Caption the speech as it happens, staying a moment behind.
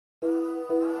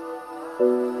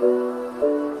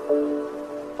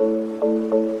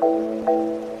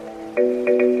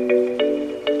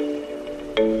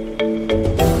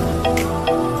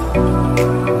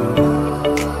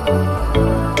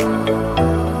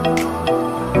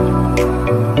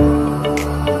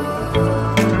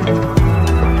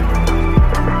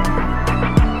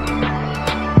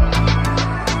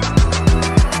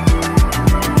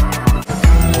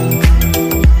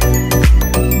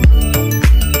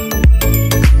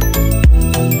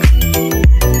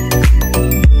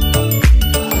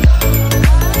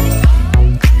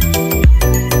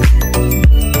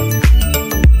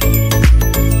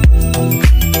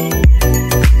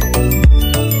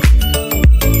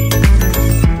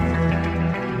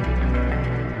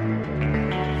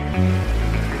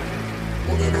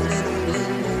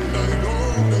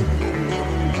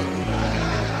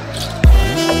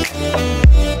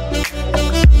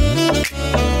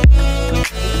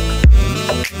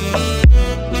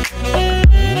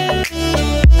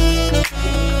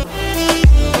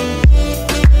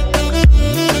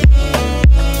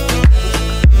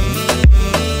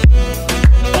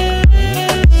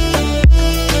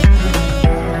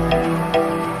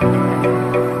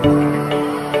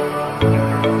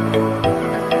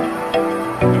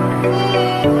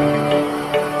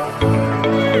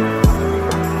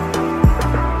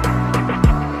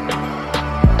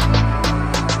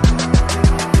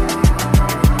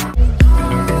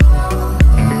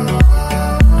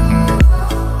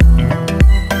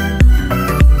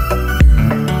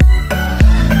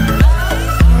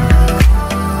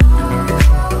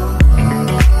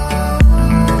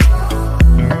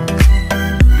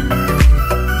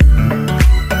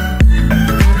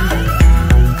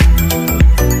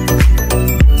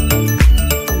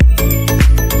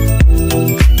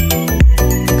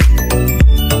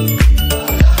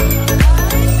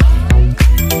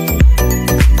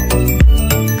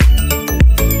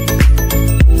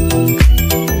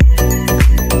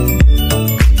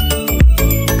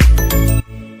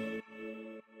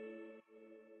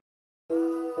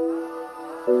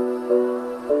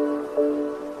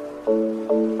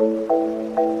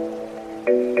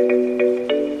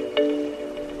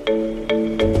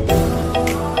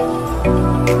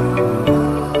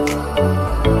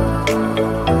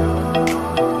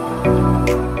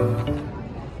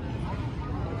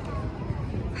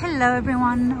Hello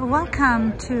everyone,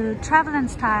 welcome to Travel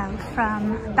and Style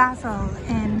from Basel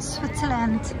in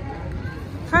Switzerland.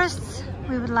 First,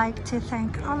 we would like to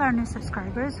thank all our new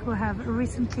subscribers who have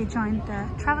recently joined the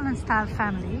Travel and Style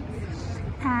family.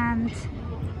 And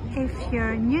if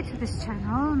you're new to this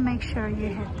channel, make sure you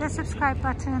hit the subscribe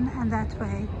button, and that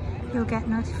way you'll get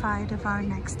notified of our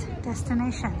next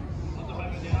destination.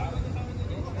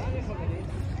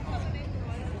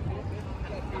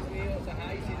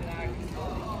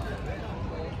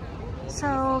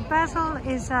 So Basel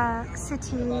is a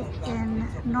city in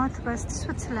northwest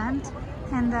Switzerland,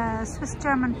 in the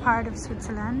Swiss-German part of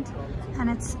Switzerland, and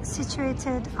it's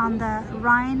situated on the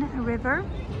Rhine River.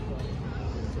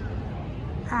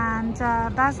 And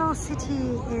Basel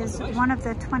city is one of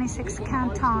the 26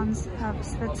 cantons of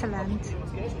Switzerland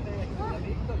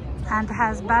and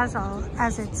has Basel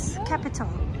as its capital.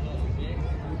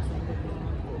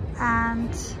 And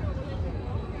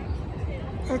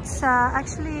it's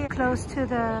actually close to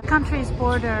the country's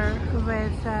border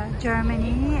with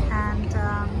Germany and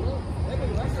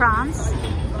France.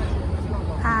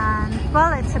 And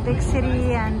well, it's a big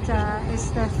city, and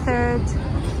it's the third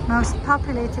most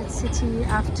populated city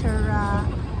after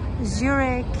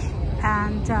Zurich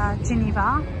and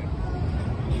Geneva,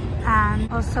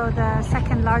 and also the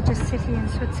second largest city in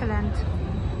Switzerland.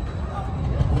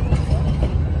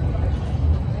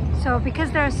 So because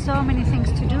there are so many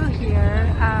things to do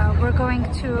here, we're going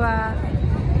to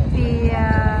be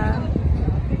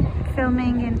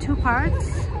filming in two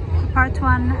parts. Part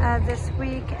one this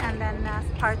week, and then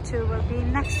part two will be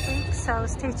next week. So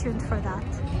stay tuned for that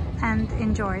and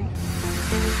enjoy.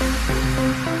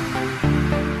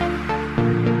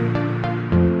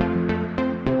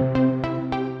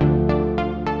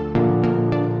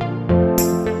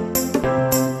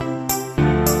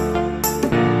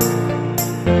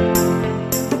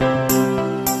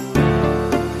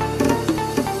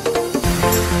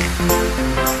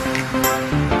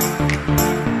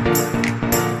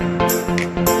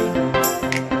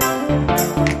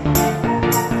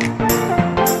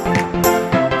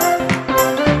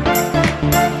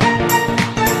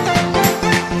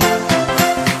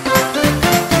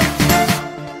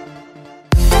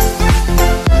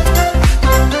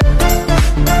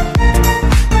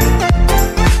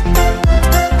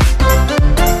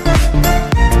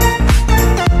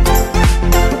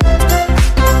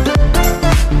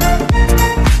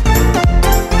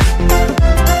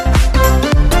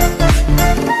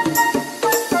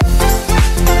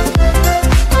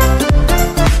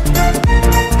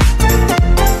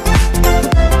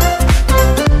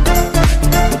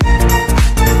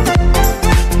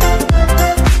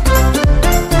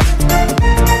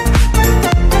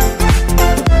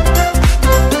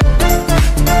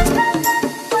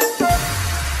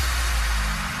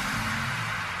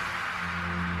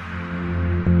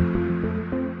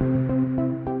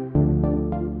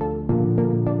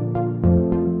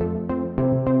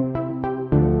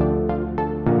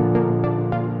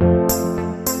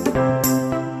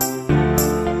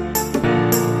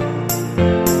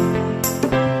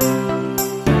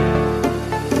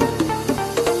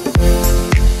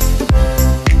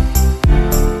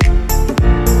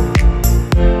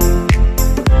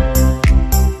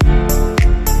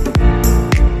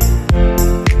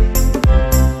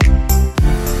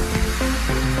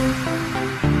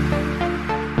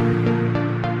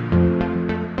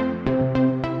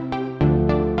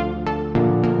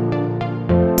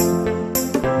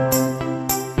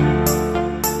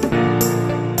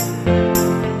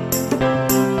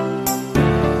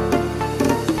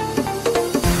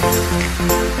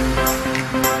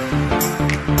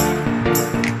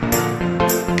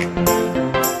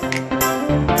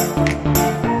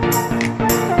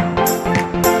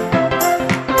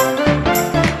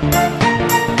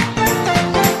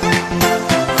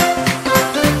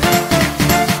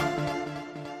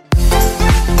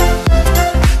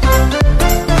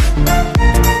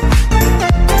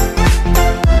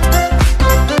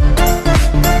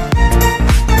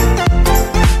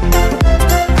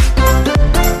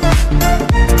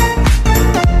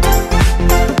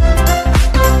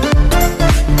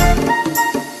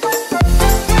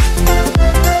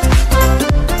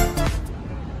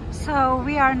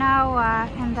 We are now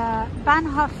in the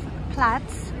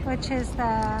Bahnhofplatz, which is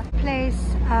the place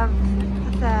of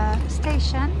the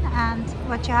station, and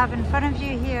what you have in front of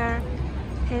you here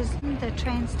is the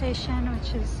train station,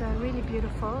 which is really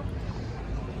beautiful.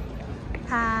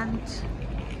 And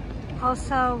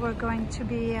also we're going to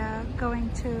be going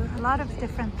to a lot of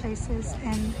different places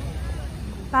in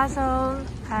Basel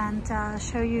and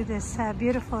show you this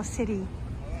beautiful city.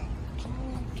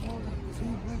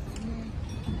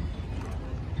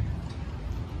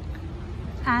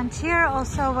 And here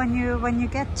also, when you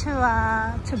get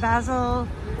to Basel,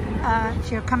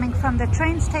 if you're coming from the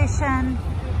train station,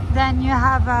 then you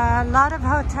have a lot of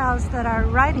hotels that are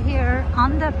right here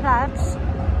on the Platz.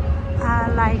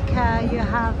 You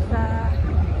have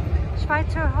the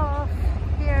Schweizerhof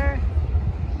here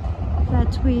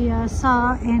that we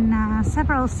saw in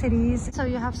several cities. So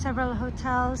you have several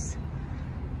hotels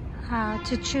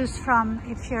to choose from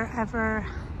if you're ever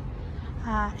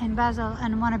in Basel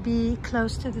and want to be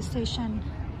close to the station.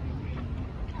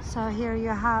 So here you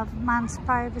have Man's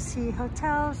Privacy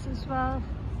hotels as well.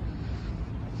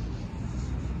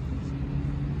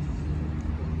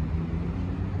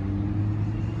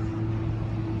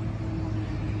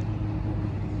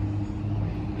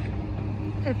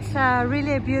 It's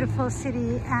really a beautiful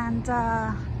city and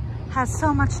has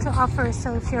so much to offer.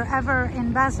 So if you're ever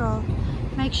in Basel,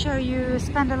 make sure you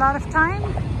spend a lot of time,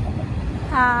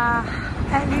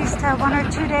 at least 1 or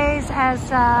 2 days, as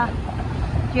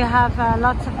you have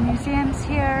lots of museums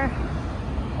here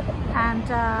and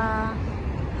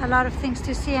a lot of things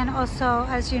to see. And also,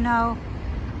 as you know,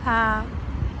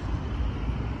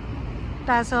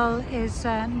 Basel is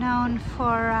known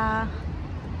for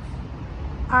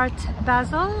Art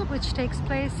Basel, which takes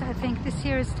place, I think this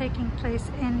year is taking place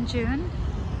in June.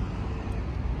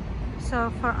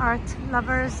 So for art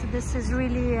lovers, this is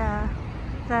really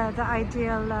the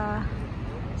ideal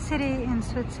city in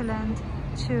Switzerland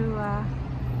to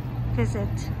visit.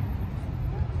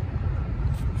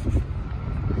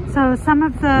 So some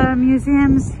of the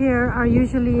museums here are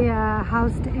usually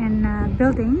housed in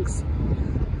buildings,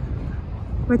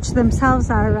 which themselves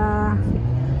are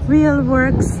real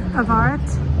works of art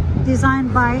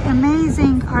designed by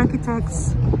amazing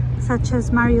architects such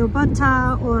as Mario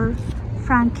Botta or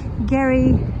Frank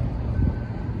Gehry.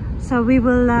 So we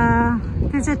will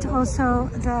visit also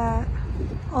the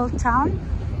Old Town.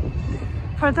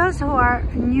 For those who are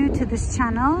new to this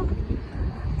channel,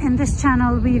 in this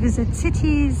channel we visit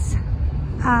cities,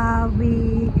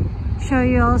 we show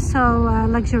you also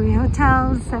luxury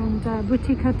hotels and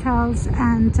boutique hotels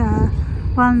and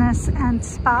wellness and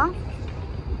spa.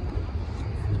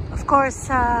 Of course,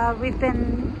 we've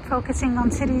been focusing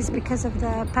on cities because of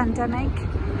the pandemic,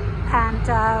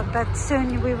 and but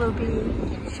soon we will be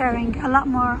sharing a lot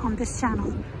more on this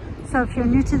channel. So if you're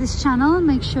new to this channel,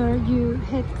 make sure you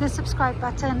hit the subscribe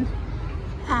button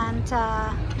and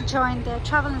join the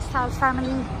Travel and Style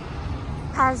family,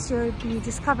 as you'll be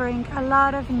discovering a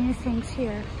lot of new things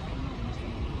here.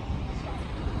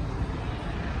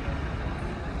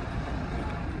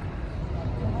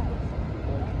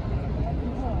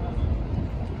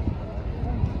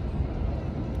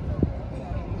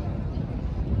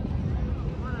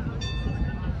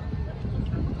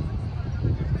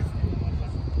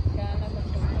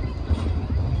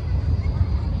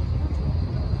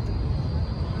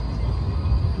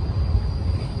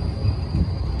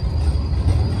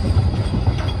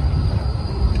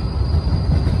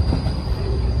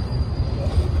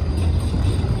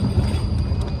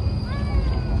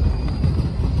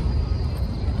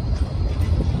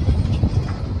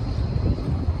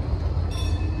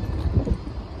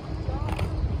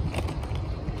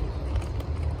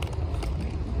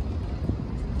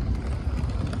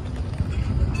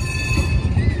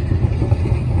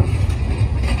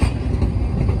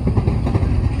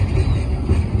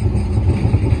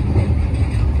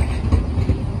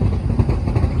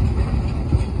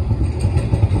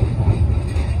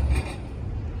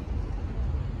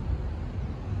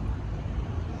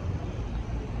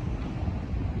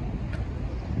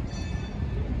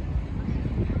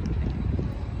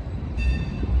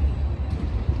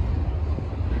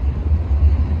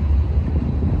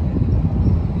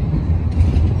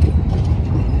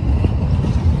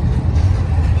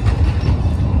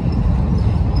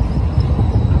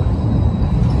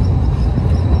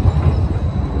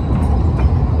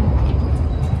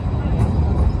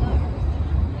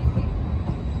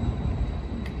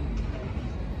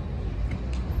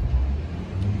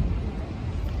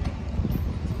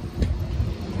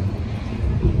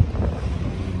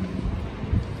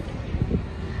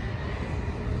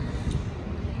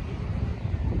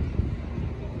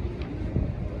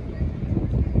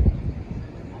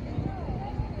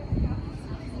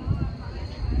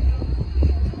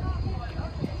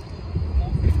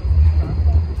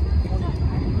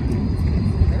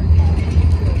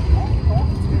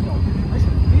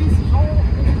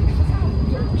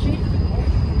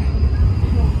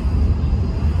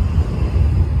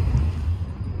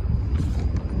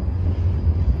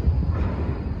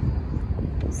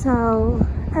 So,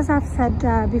 as I've said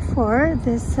before,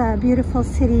 this beautiful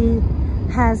city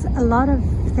has a lot of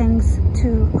things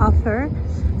to offer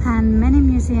and many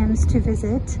museums to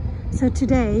visit. So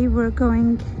today we're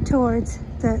going towards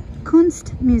the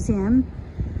KUNSTMUSEUM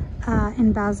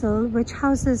in Basel, which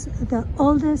houses the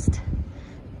oldest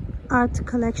art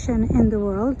collection in the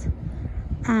world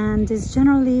and is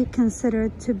generally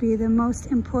considered to be the most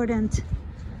important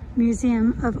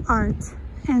museum of art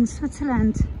in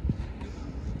Switzerland.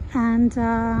 And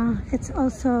it's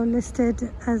also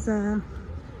listed as a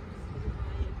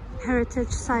heritage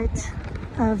site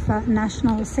of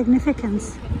national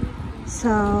significance.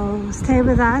 So stay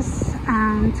with us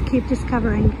and keep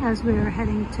discovering as we are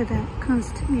heading to the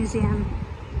KUNSTMUSEUM.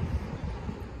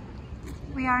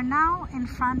 We are now in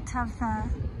front of the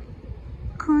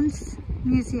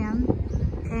KUNSTMUSEUM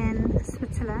in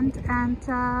Switzerland, and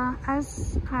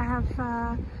as I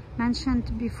have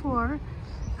mentioned before,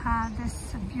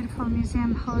 this beautiful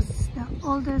museum hosts the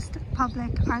oldest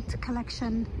public art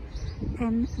collection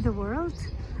in the world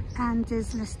and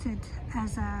is listed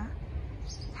as a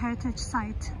heritage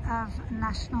site of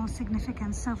national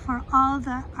significance. So for all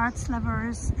the arts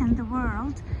lovers in the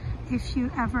world, if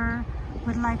you ever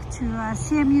would like to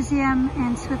see a museum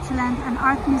in Switzerland, an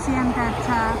art museum that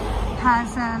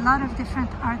has a lot of different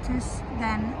artists,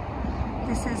 then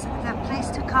this is the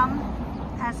place to come,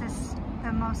 as is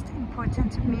the most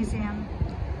important museum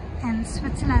in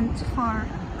Switzerland for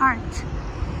art.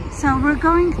 So we're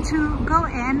going to go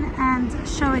in and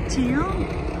show it to you,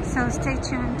 so stay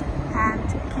tuned and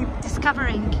keep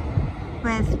discovering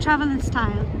with Travel in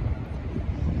Style.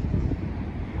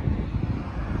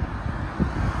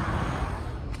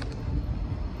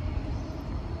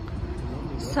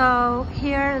 So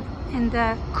here in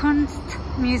the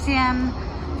KUNSTMUSEUM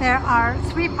there are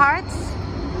 3 parts,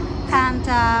 and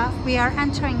we are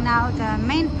entering now the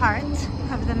main part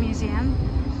of the museum,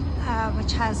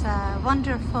 which has a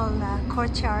wonderful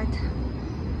courtyard.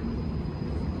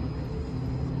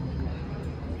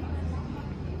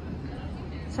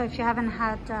 So if you haven't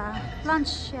had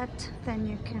lunch yet, then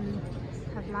you can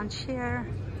have lunch here.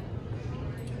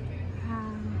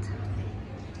 And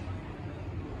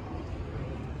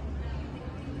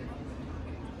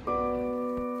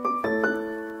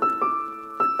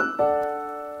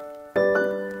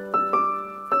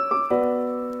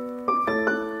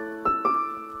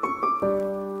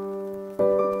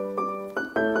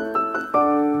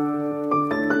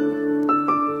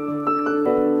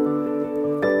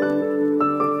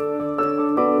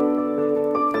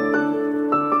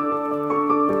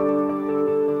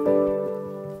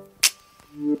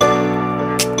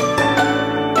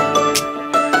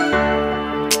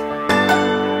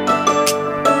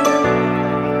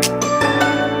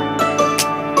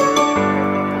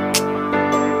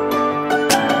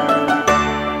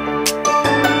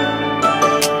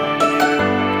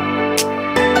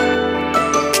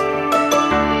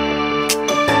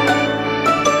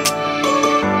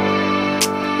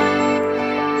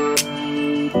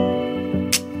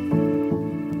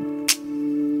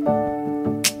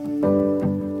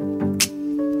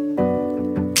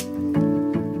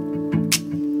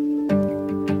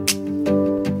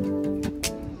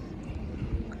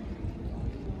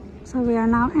so we are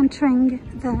now entering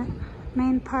the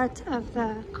main part of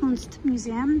the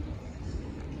KUNSTMUSEUM.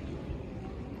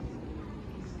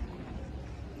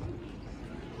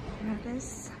 Here it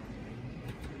is.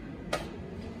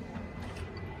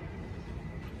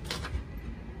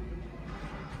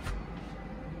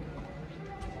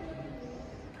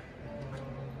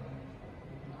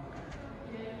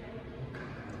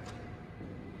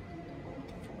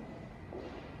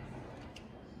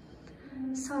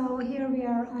 So here we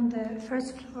are on the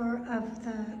first floor of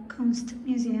the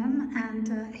KUNSTMUSEUM,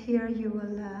 and here you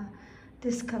will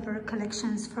discover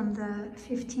collections from the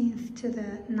 15th to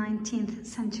the 19th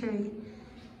century.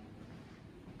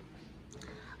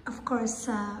 Of course,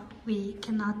 we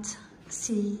cannot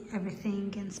see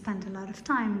everything and spend a lot of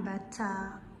time, but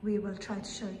we will try to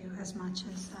show you as much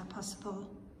as possible.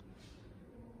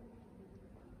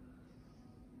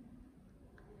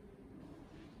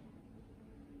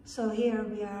 So here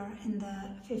we are in the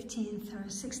 15th or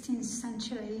 16th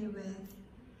century with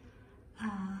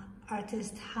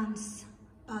artist Hans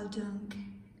RHINE.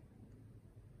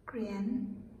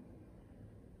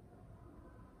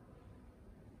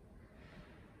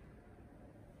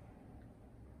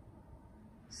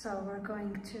 So we're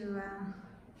going to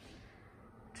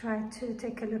try to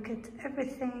take a look at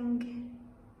everything,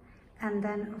 and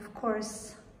then of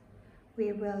course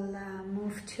we will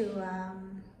move to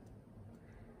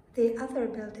the other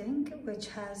building, which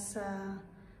has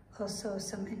also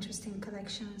some interesting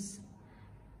collections.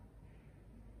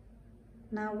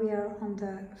 Now we are on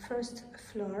the first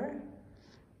floor,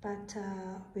 but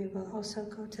we will also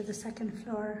go to the second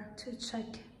floor to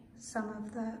check some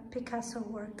of the Picasso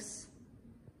works.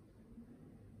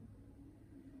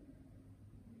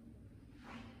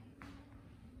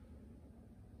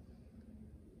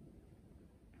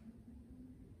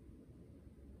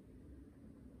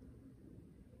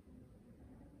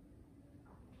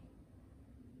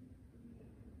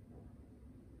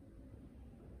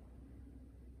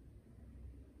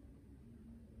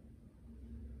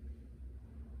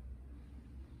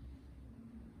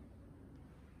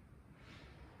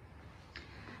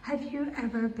 Have you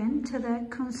ever been to the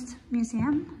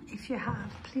Kunstmuseum? If you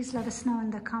have, please let us know in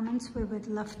the comments. We would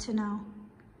love to know.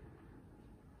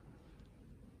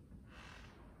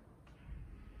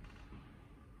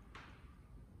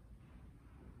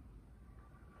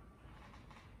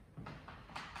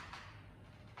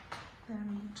 Very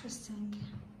interesting.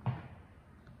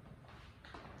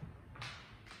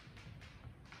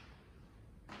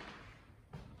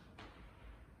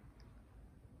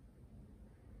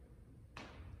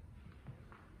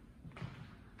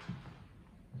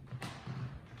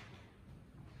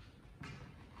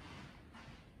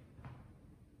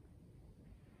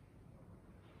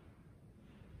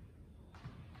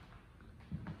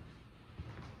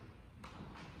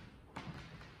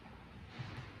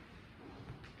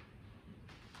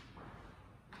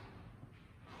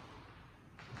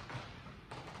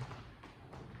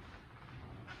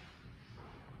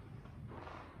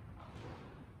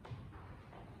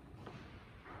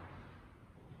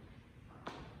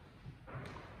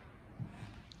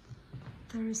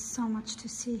 There is so much to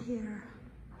see here.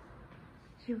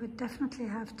 You would definitely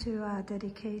have to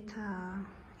dedicate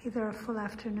either a full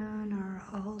afternoon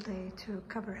or a whole day to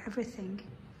cover everything.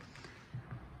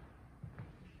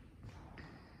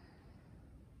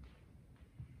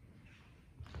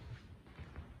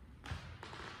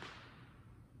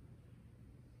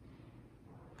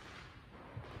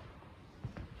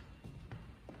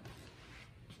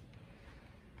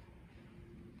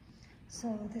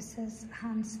 So this is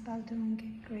Hans Baldung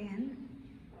RHINE.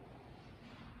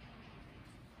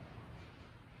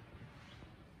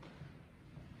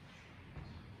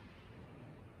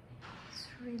 It's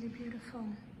really beautiful.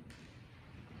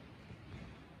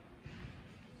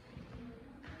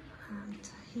 And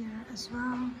here as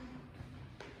well,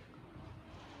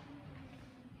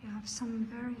 you have some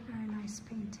very, very nice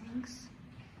paintings.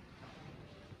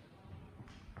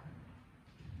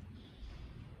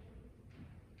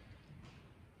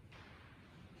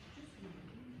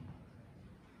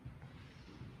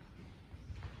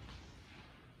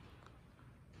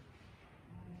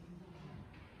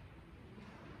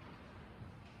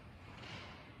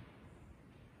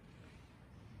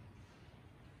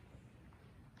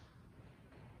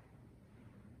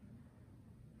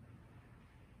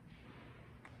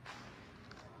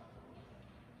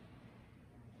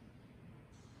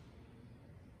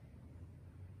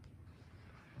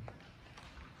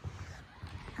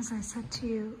 As I said to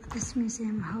you, this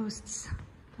museum hosts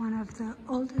one of the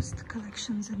oldest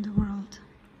collections in the world.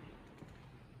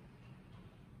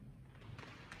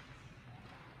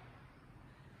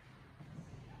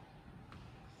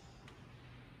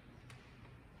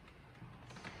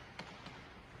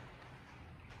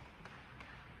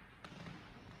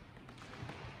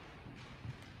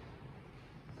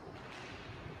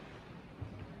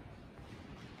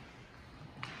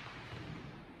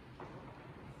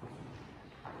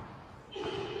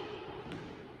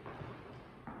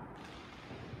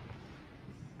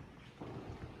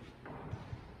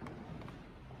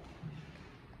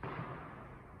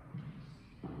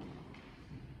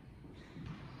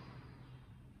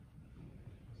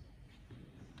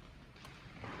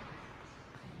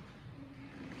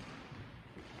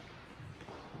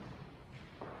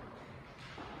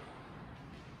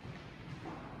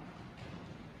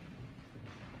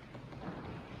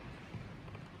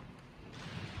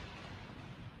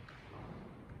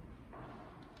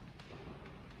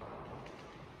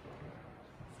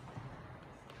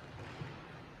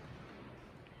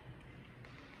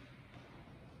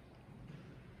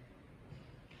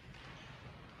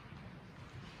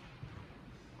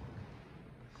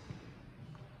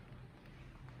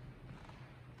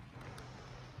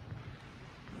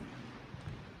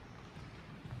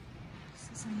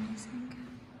 This is amazing.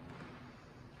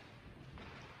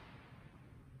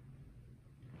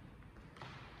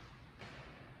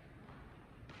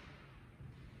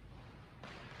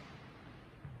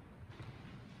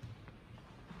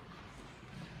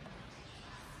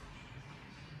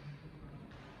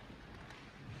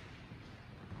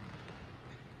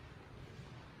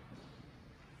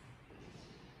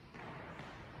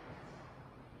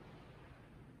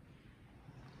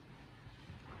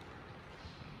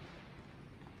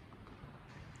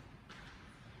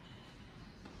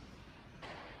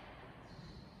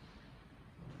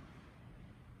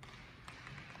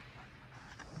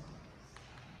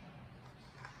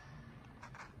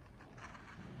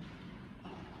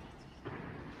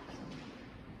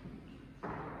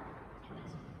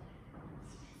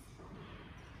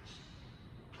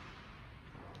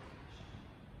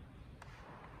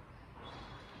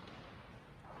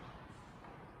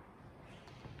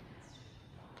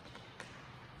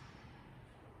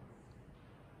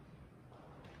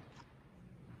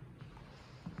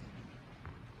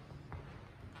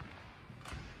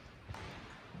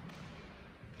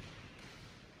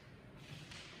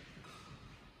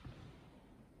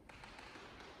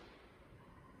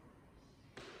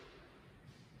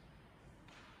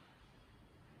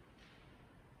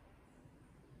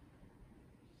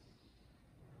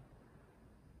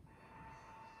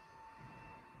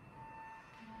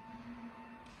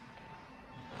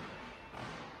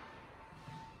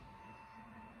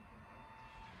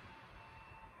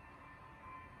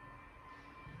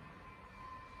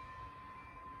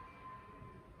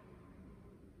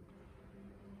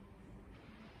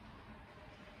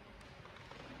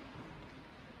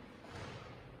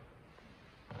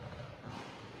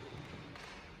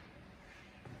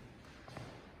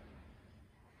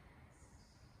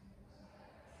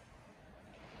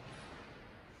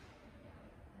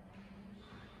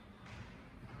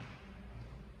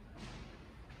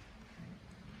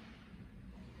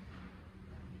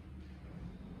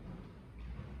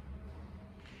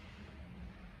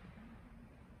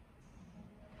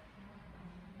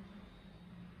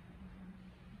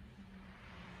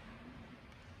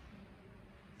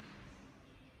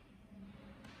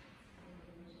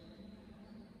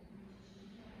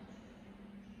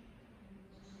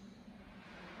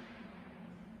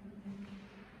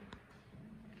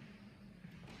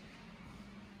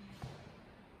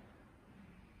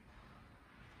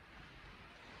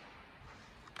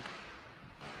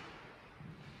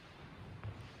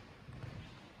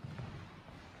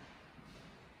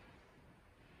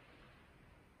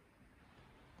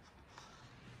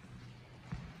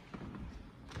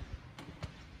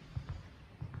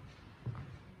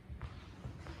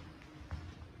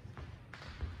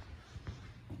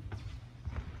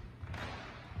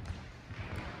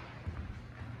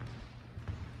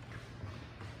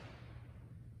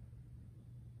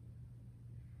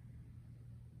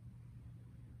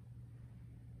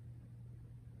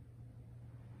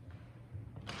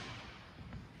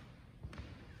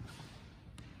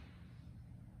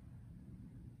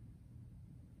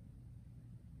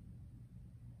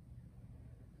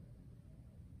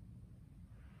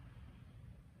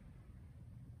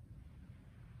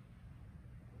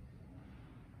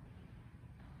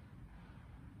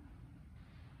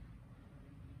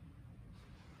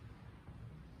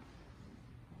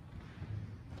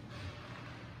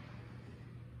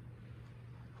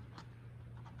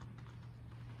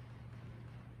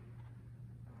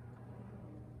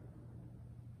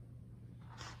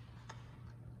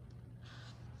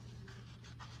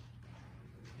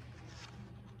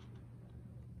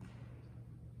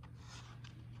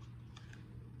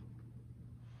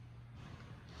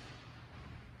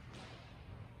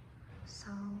 So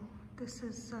this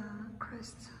is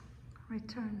Christ's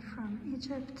return from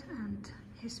Egypt and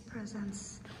his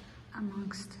presence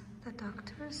amongst the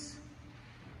doctors.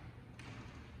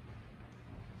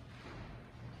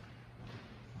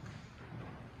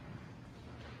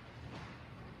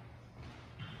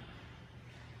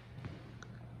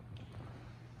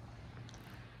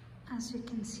 As you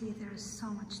can see, there's so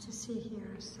much to see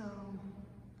here, so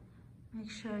make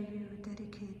sure you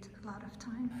dedicate a lot of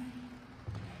time.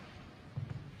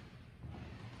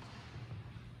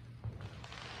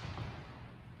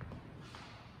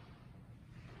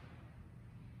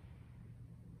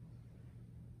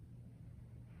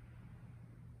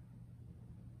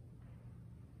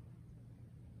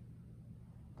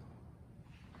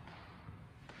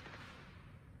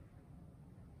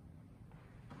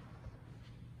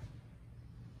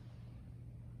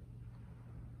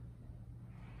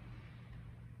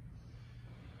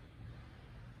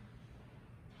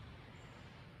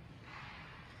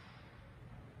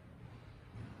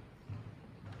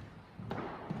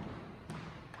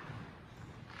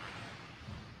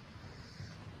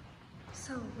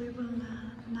 So we will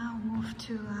now move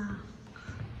to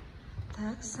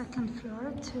the second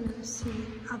floor to see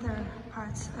other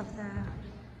parts of the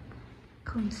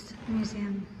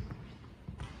Kunstmuseum.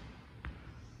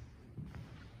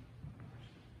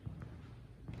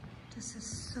 This is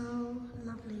so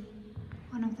lovely.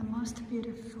 One of the most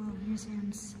beautiful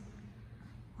museums.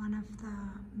 One of the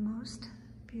most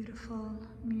beautiful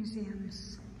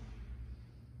museums.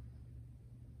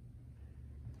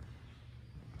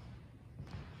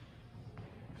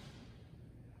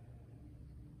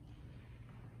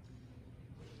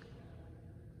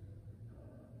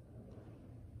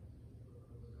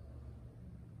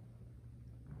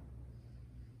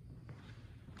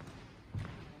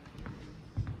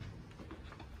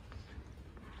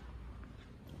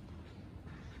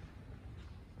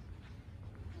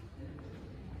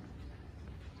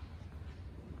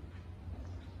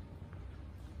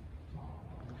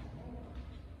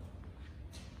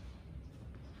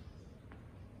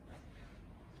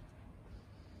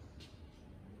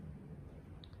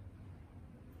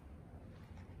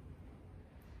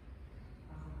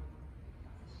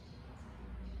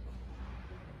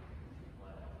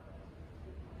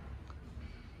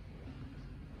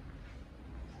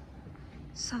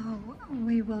 So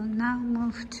we will now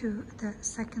move to the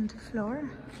second floor.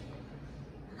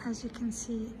 As you can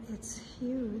see, it's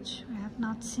huge. We have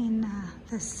not seen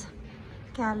this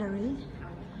gallery.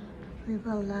 We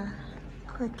will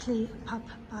quickly pop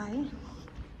by.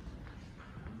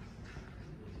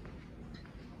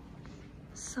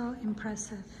 So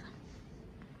impressive.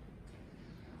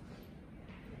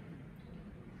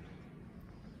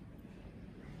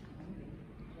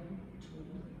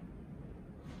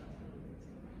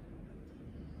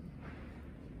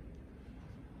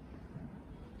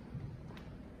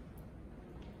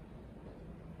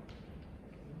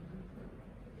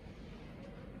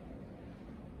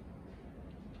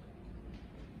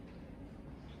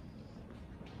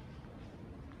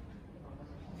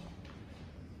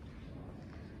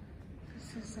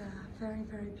 This is a very,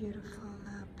 very beautiful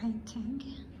painting.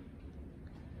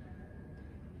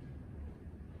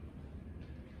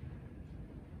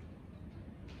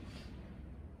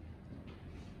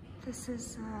 This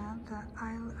is the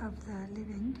Isle of the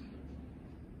Living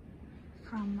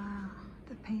from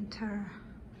the painter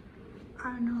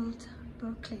Arnold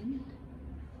Böcklin,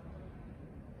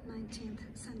 19th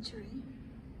century.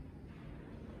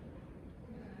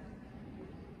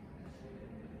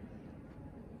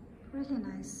 Really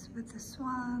nice with the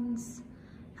swans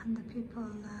and the people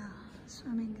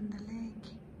swimming in the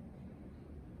lake.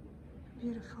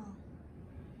 Beautiful.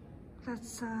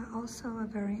 That's also a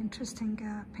very interesting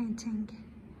painting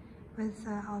with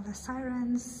all the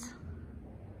sirens.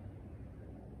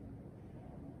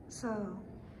 So,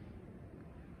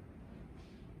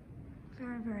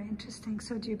 very, very interesting.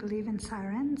 So do you believe in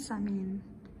sirens? I mean,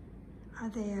 are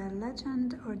they a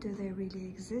legend or do they really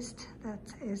exist?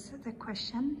 That is the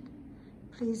question.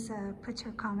 Please put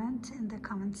your comment in the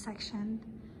comment section.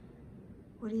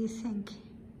 What do you think?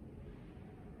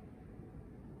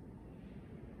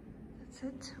 That's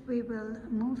it. We will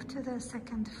move to the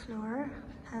second floor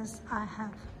as I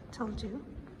have told you.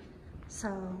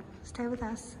 So stay with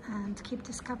us and keep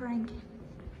discovering.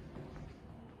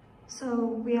 So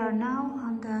we are now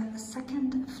on the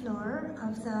second floor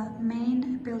of the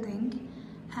main building,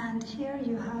 and here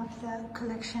you have the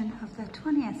collection of the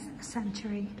 20th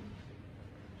century.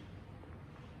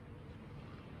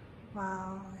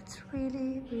 Wow, it's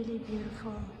really, really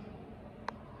beautiful.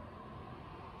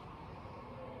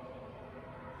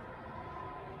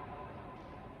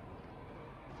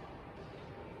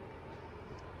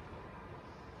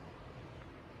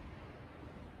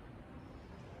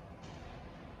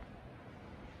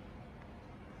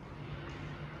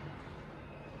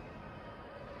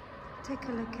 take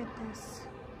a look at this.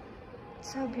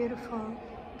 So beautiful,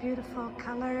 beautiful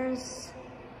colors.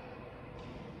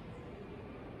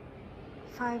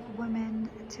 5 women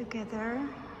together.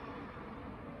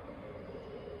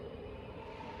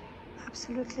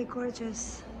 Absolutely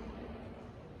gorgeous.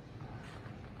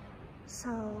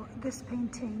 So this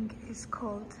painting is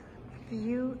called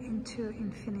View into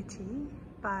Infinity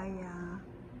by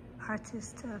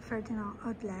artist Ferdinand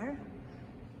Hodler,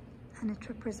 and it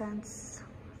represents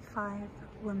 5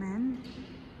 women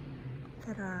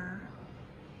that are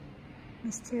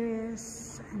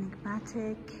mysterious,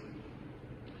 enigmatic,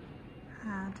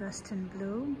 dressed in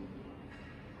blue.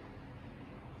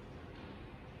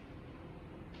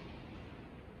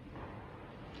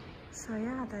 So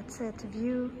yeah, that's it.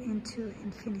 View into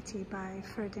Infinity by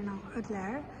Ferdinand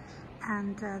Hodler,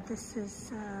 and this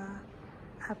is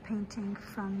a painting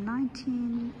from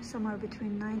somewhere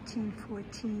between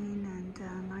 1914 and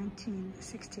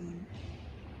 1916.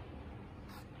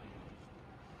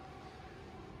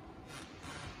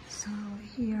 So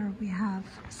here we have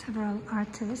several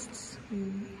artists.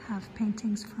 We have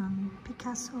paintings from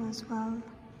Picasso as well,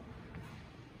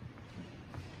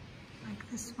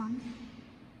 like this one.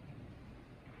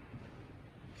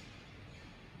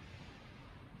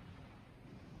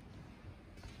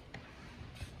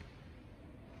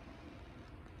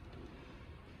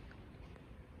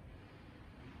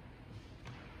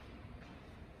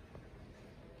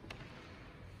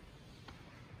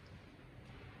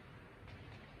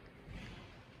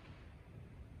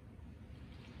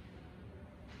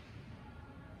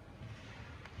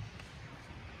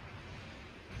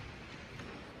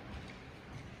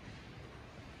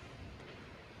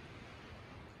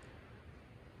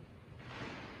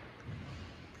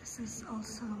 This is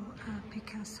also a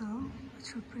Picasso,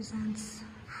 which represents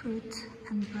fruit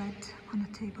and bread on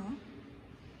a table.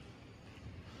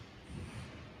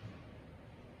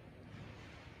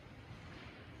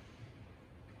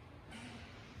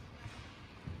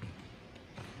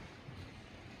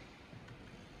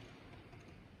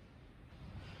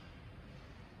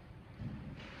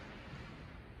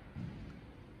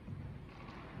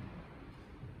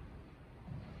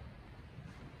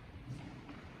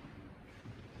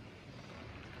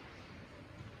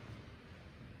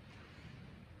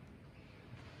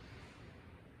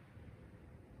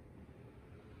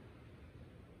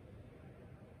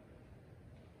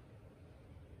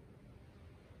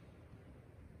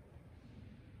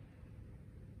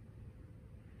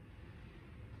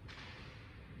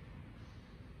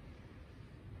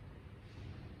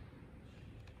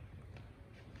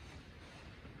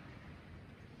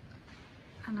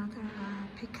 Another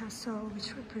Picasso,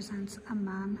 which represents a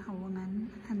man, a woman,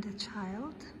 and a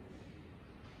child.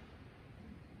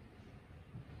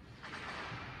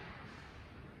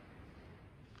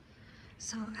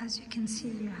 So as you can see,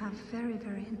 you have very,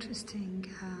 very interesting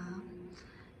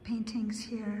paintings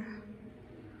here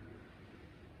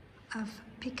of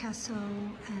Picasso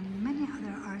and many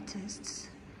other artists.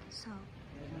 So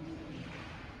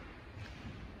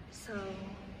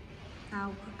now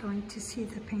we're going to see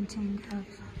the painting of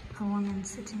a woman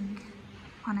sitting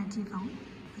on a divan,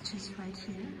 which is right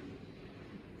here,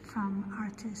 from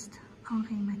artist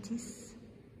Henri Matisse.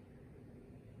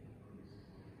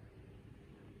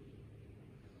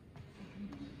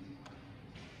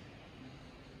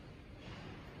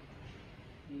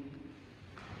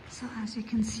 So as you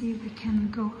can see, we can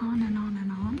go on and on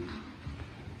and on.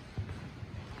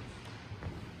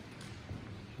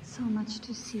 So much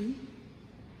to see.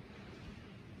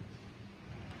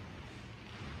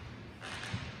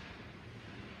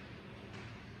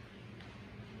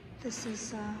 This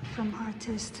is from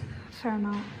artist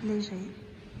Fernand Léger.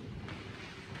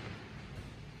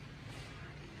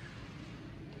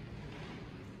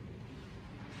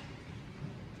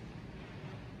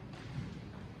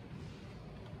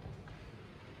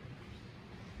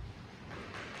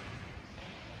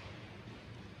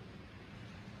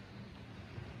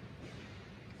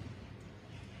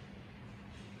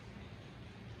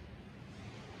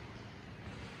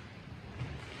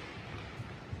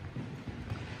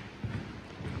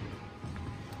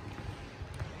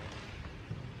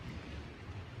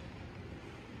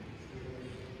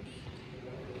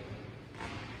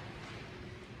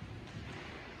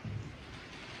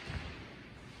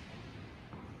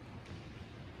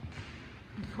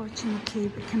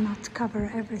 Unfortunately, we cannot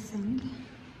cover everything,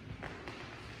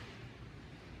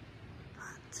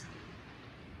 but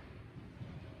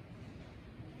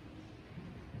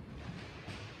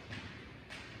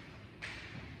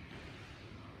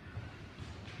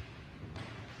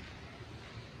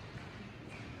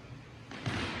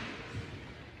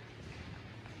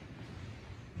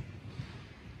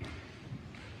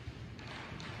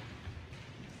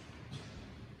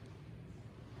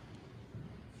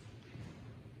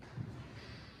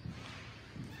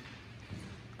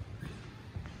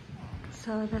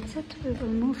So that's it. We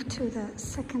will move to the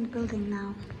second building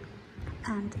now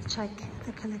and check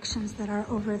the collections that are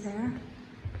over there.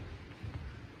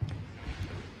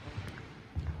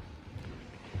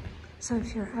 So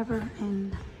if you're ever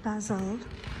in Basel,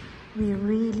 we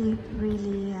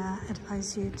really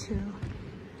advise you to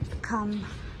come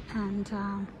and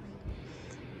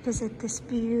visit this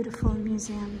beautiful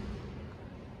museum.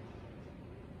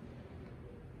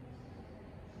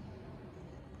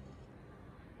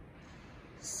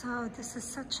 So this is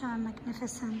such a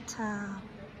magnificent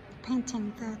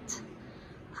painting that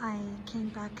I came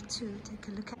back to take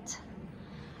a look at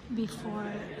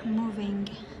before moving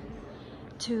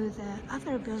to the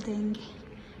other building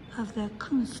of the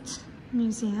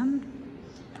KUNSTMUSEUM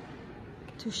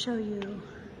to show you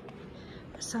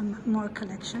some more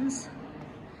collections.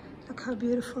 Look how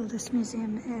beautiful this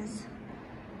museum is.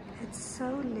 It's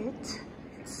so lit,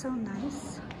 it's so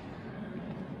nice.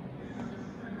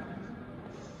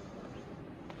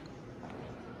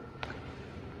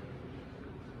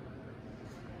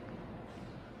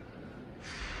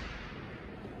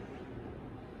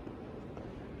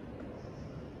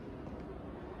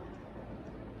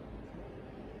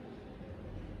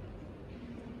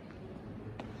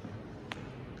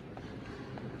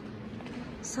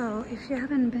 So if you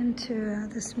haven't been to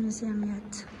this museum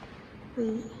yet,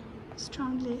 we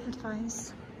strongly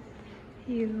advise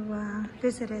you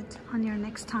visit it on your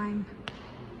next time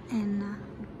in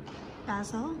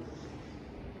Basel.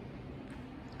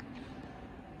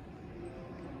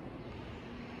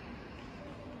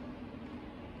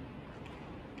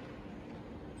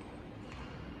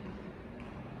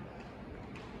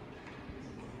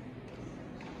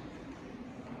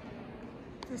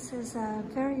 This is a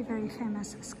very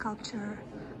famous sculpture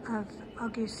of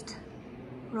Auguste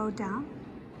Rodin.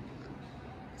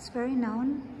 It's very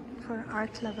known for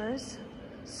art lovers.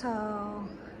 So,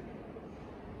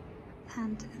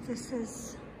 and this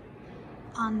is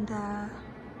on the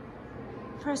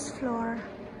first floor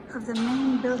of the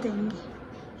main building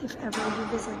if ever you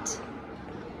visit.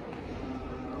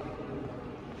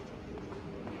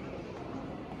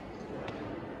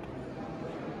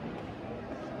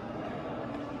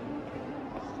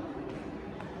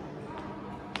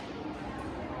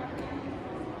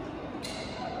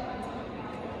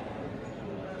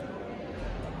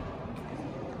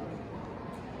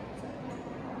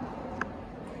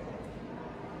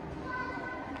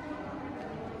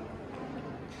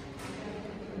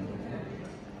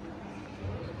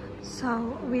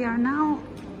 So we are now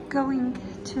going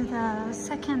to the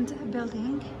second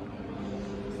building.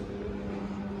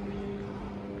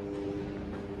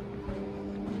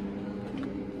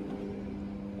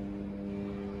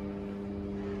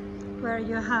 Where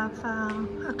you have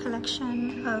a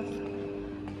collection of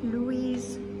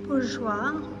Louise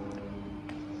Bourgeois,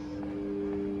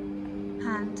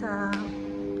 and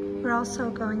we're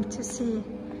also going to see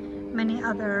many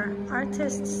other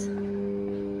artists.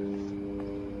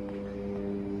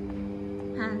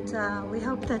 And we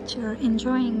hope that you're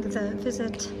enjoying the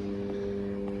visit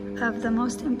of the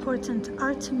most important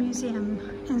art museum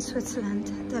in Switzerland,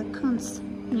 the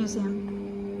KUNSTMUSEUM.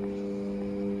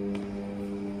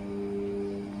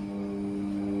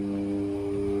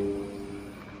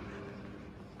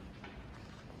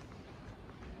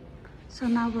 So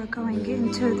now we're going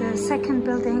into the second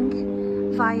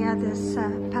building via this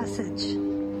passage.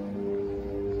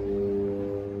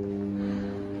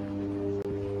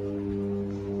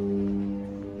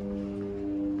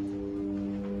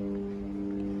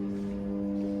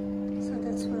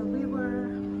 Where we were,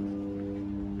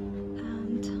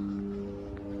 and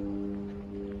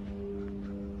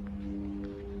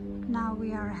now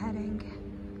we are heading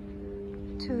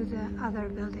to the other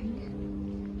building.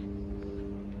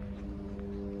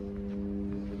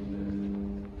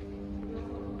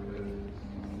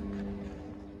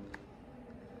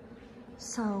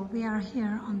 So we are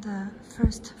here on the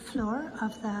first floor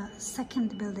of the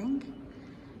second building,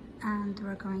 and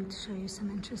we're going to show you some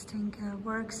interesting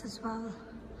works as well.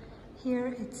 Here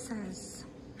it says,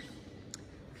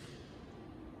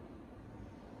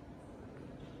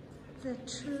 "The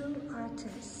true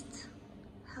artist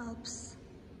helps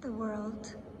the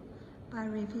world by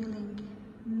revealing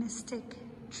mystic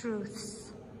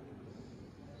truths."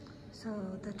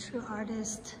 So the true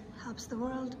artist helps the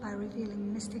world by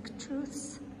revealing mystic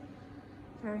truths.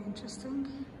 Very interesting.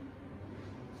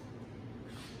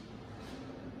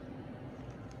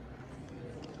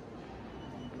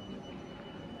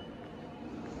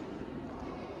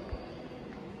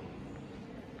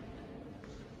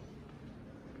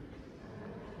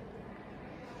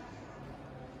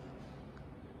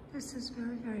 This is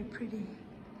very pretty.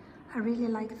 I really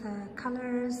like the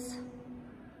colors.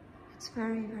 It's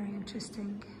very, very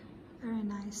interesting, very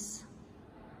nice.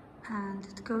 And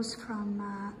it goes from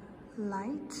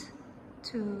light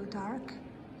to dark,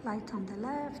 light on the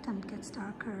left and gets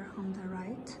darker on the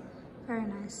right. Very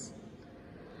nice.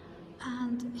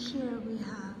 And here we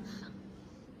have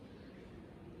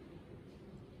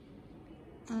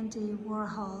Andy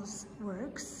Warhol's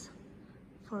works,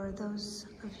 for those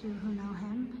of you who know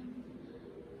him.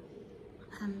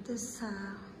 And this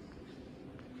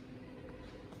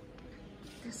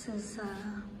is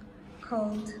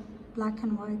called Black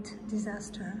and White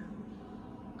Disaster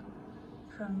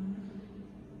from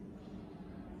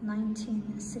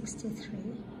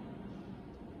 1963.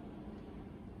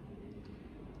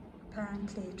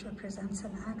 Apparently it represents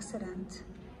an accident.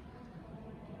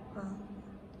 Well,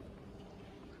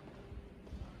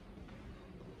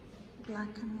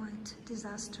 Black and White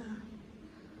Disaster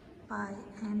by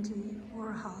Andy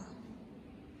Warhol.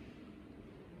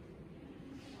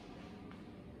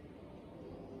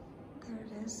 There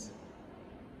it is.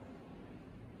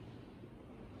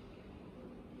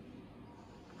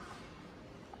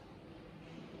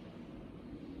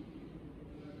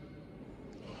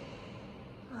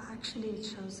 Well, actually it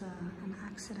shows an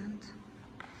accident.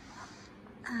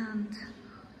 And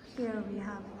here we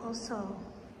have also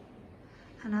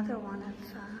another one of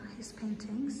his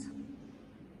paintings.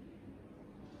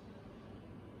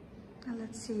 Now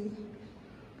let's see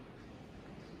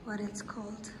what it's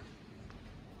called.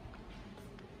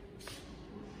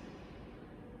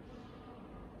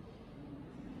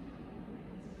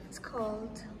 It's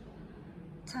called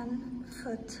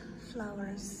 10-Foot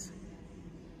Flowers.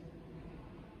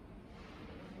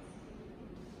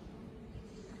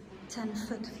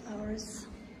 "10-Foot Flowers"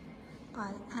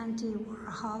 by Andy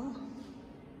Warhol.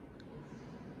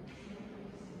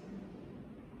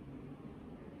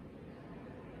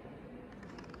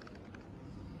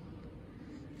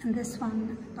 And this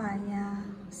one by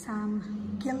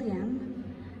Sam Gilliam,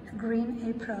 Green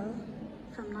April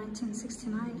from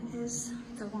 1969, is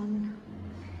the one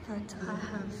that I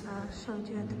have showed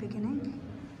you at the beginning.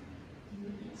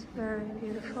 It's very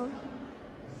beautiful.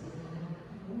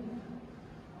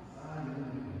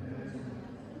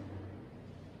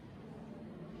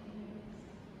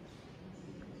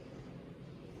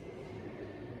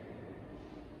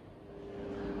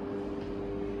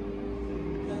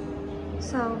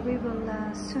 So we will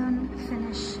soon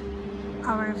finish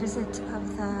our visit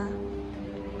of the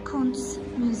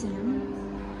KUNSTMUSEUM.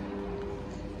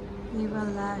 We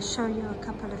will show you a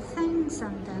couple of things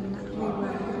and then we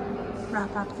will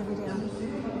wrap up the video.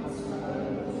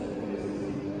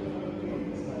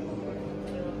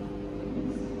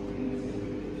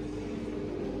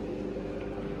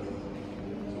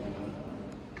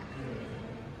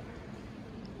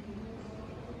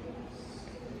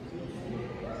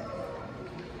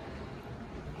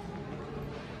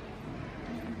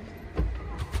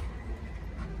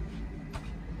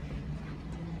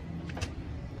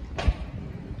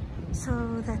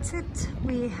 So that's it.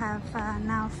 We have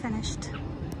now finished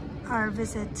our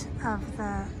visit of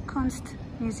the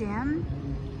KUNSTMUSEUM.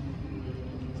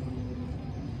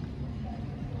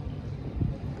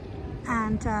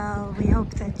 And we hope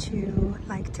that you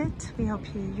liked it. We hope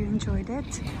you enjoyed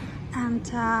it.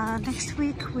 And next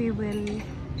week we will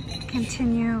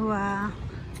continue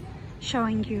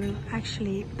showing you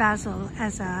actually Basel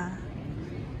as a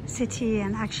city,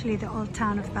 and actually the old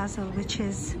town of Basel, which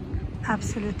is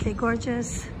absolutely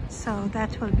gorgeous. So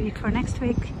that will be for next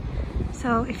week.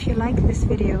 So if you like this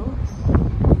video,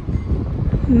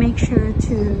 make sure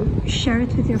to share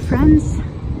it with your friends,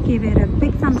 give it a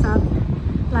big thumbs up,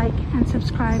 like and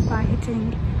subscribe by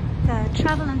hitting the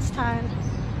Travel and Style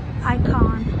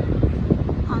icon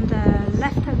on the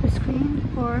left of the screen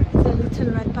or the little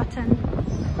red button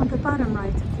on the bottom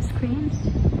right of the screen,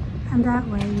 and that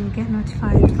way you'll get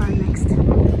notified for our next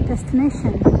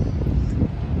destination.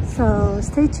 So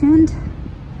stay tuned.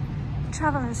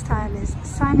 Travel and Style is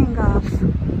signing off.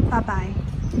 Bye bye.